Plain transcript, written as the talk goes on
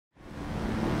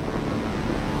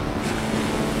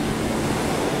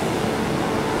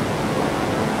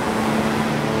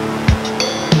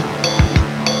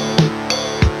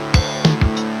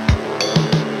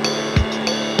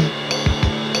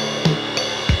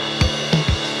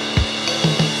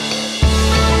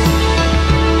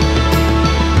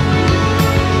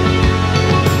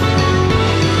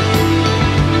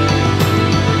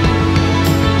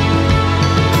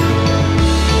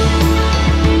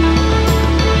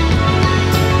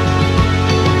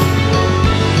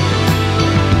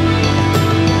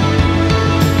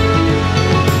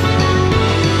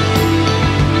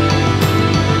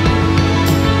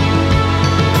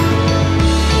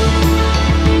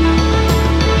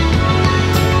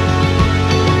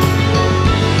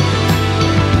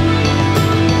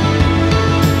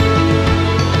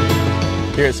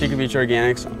at Secret Beach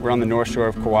Organics, we're on the North Shore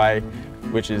of Kauai,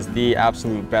 which is the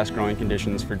absolute best growing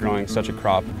conditions for growing such a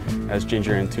crop as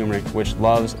ginger and turmeric, which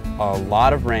loves a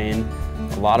lot of rain,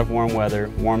 a lot of warm weather,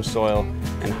 warm soil,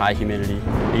 and high humidity.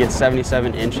 We get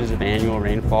 77 inches of annual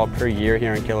rainfall per year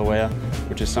here in Kilauea,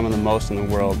 which is some of the most in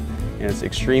the world. And it's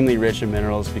extremely rich in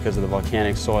minerals because of the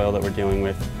volcanic soil that we're dealing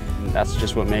with. And that's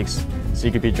just what makes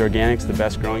Secret Beach Organics the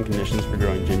best growing conditions for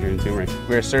growing ginger and turmeric.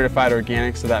 We're certified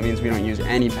organic, so that means we don't use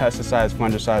any pesticides,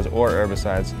 fungicides, or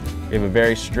herbicides. We have a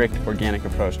very strict organic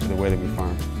approach to the way that we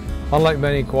farm. Unlike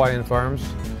many Hawaiian farms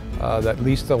that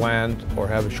lease the land or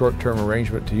have a short-term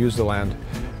arrangement to use the land,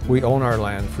 we own our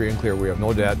land free and clear. We have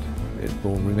no debt. It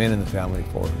will remain in the family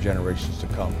for generations to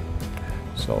come.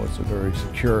 So it's a very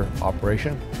secure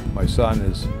operation. My son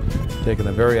has taken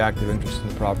a very active interest in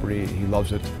the property. He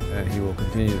loves it, and he will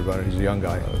continue to run it. He's a young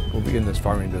guy. We'll be in this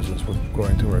farming business with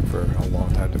growing turmeric for a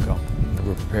long time to come.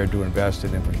 We're prepared to invest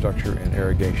in infrastructure and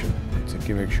irrigation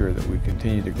to make sure that we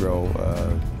continue to grow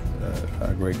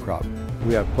a great crop.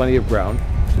 We have plenty of ground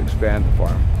to expand the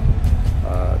farm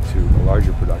to a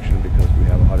larger production because we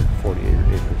have 140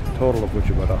 acres in total, of which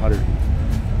about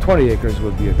 120 acres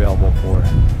would be available for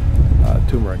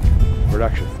turmeric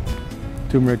production.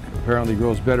 Turmeric apparently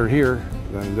grows better here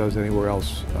than it does anywhere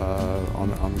else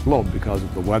on the globe because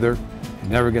of the weather. It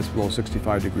never gets below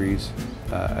 65 degrees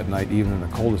at night, even in the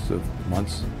coldest of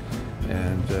months.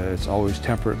 And it's always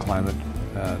temperate climate,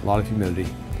 a lot of humidity,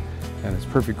 and it's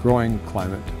perfect growing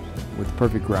climate with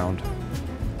perfect ground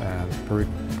and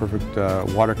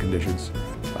perfect water conditions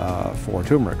for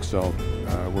turmeric. So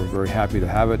we're very happy to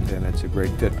have it, and it's a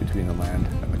great fit between the land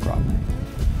and the crop.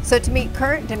 So to meet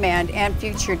current demand and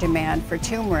future demand for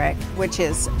turmeric, which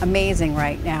is amazing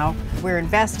right now, we're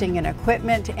investing in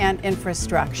equipment and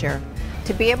infrastructure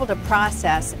to be able to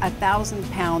process 1,000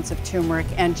 pounds of turmeric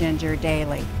and ginger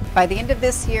daily. By the end of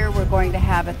this year, we're going to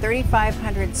have a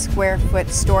 3,500 square foot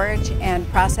storage and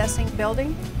processing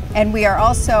building. And we are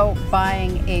also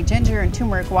buying a ginger and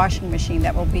turmeric washing machine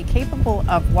that will be capable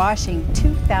of washing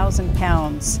 2,000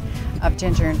 pounds of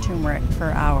ginger and turmeric per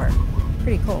hour.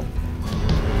 Pretty cool.